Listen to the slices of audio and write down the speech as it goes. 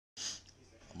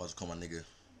about to call my nigga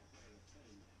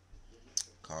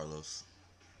Carlos.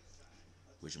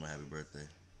 Wish him a happy birthday.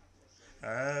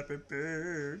 Happy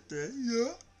birthday,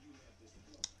 yeah.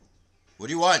 What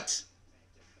do you want?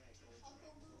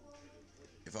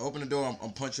 If I open the door,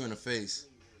 I'm punch you in the face.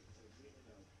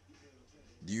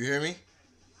 Do you hear me?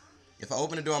 If I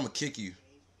open the door, I'm gonna kick you.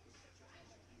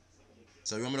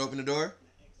 So you want me to open the door?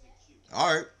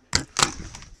 All right.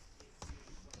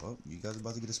 Oh, you guys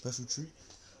about to get a special treat?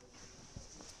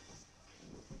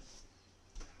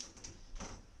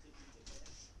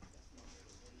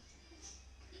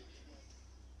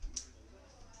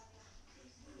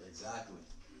 Exactly.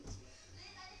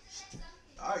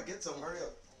 All right, get some. Hurry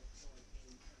up.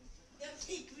 Don't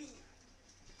take me.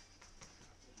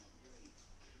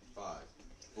 5,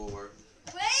 4.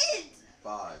 Wait.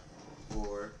 5,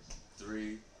 4, 3.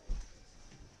 You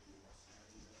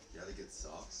gotta get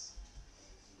socks.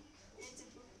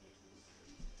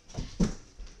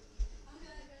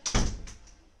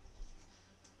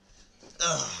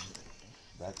 Ugh.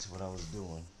 Back to what I was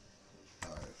doing.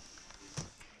 All right.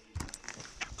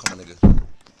 Come on, nigga.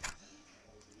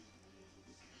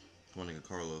 Come on, nigga,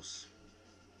 Carlos.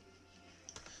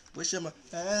 Wish him a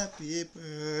happy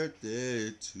birthday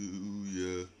to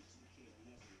you.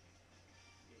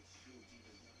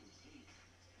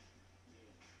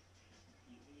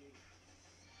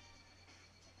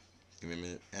 Give me a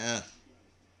minute. Ah.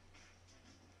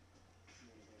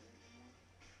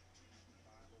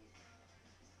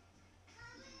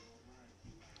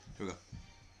 Here we go.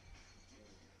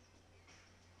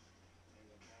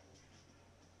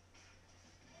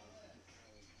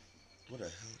 What the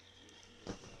hell?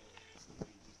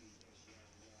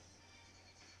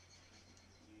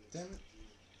 Damn it.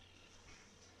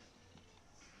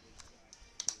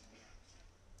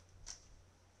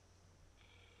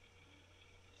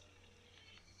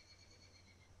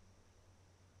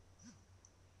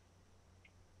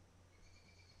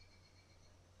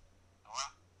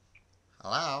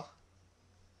 Hello?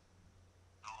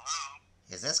 Hello?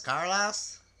 Is this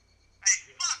Carlos?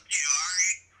 Hey, fuck you,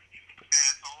 alright?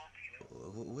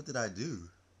 Asshole. What did I do?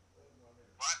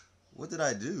 What? What did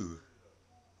I do? You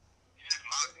just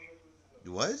mugged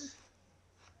me. What? Yo,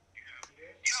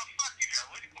 fuck you,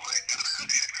 what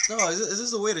are you No, is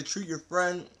this a way to treat your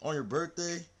friend on your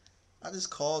birthday? I just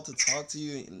called to talk to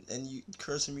you and you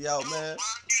cursing me out, man. Why are you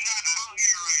not out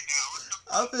here right now?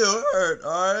 What the I feel hurt,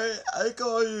 alright? I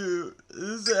call you.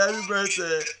 This is a happy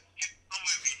birthday.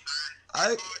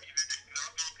 I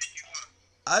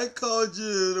I called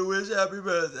you to wish happy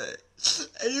birthday.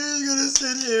 And you're just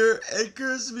gonna sit here and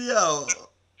curse me out.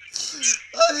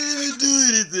 I didn't even do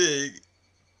anything.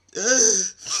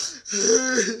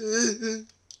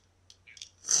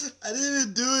 I didn't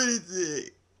even do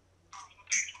anything.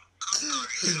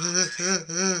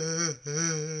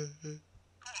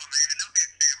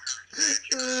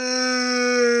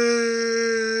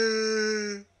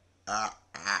 Ah,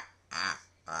 ah, ah,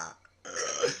 ah.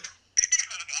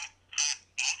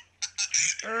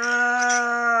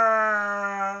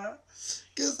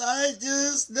 Cause I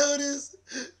just noticed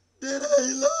that I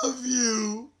love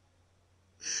you.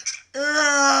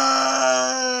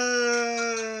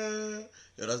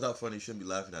 Yo, that's not funny. You shouldn't be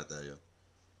laughing at that, yo.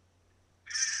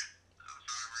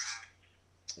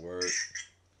 Word.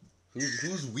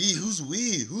 Who's we? Who's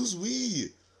we? Who's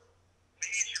we?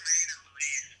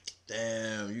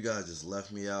 Damn, you guys just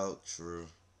left me out. True.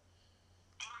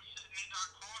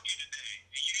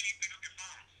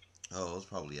 Oh, it was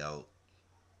probably out.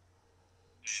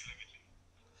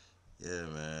 Yeah,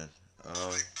 man.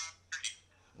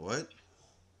 What?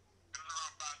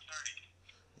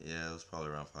 Yeah, it was probably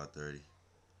around 5:30.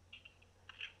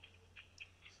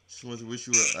 Just wanted to wish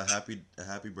you a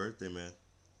happy birthday, man.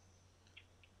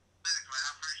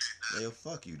 Yeah, yo,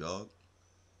 fuck you, dog.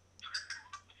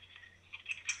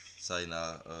 Say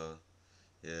nah,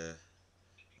 yeah.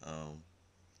 Um,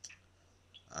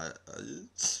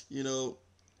 you know,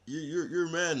 you're a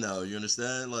man now. You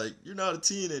understand? Like, you're not a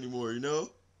teen anymore. You know.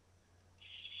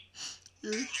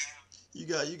 You you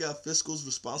got fiscal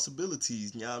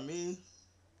responsibilities. You know what I mean?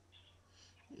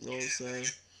 You know what I'm saying?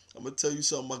 I'm gonna tell you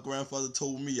something my grandfather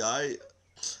told me.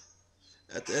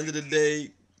 At the end of the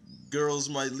day, girls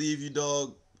might leave you,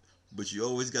 dog, but you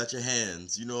always got your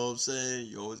hands. You know what I'm saying?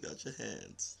 You always got your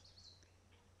hands.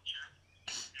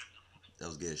 That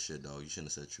was gay as shit, dog. You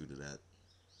shouldn't have said true to that.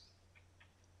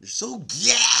 You're so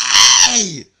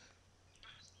gay.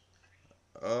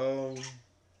 Um.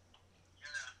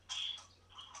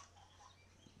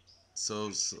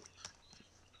 So so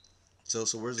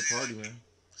so where's the party, man?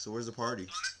 So where's the party?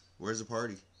 Where's the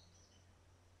party?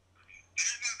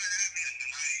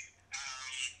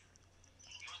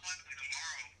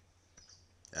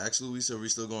 Actually, we said we're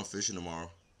still going fishing tomorrow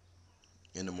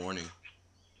in the morning.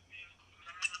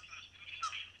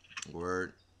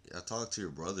 Word. I talked to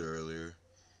your brother earlier.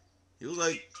 He was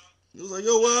like, yo,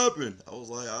 what happened? I was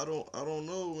like, I don't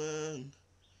know, man.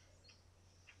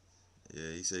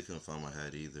 Yeah, he said he couldn't find my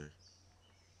hat either.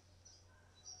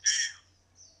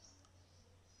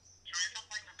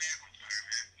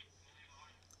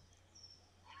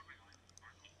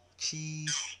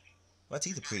 Cheese. My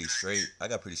teeth are pretty straight. I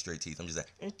got pretty straight teeth. I'm just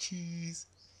like, cheese,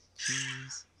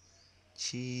 cheese,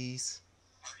 cheese.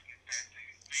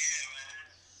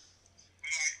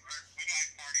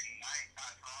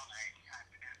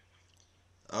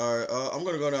 All right, I'm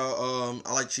gonna go now.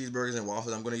 I like cheeseburgers and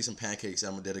waffles. I'm gonna eat some pancakes.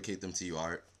 I'm gonna dedicate them to you. All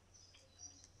right.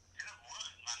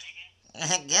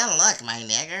 Good luck, my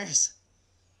niggers.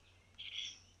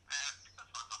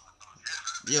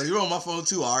 Yo, you're on my phone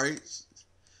too, all right.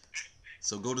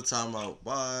 So go to timeout.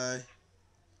 Bye.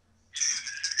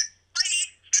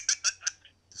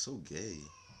 So gay.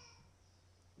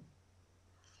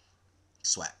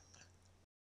 Swag.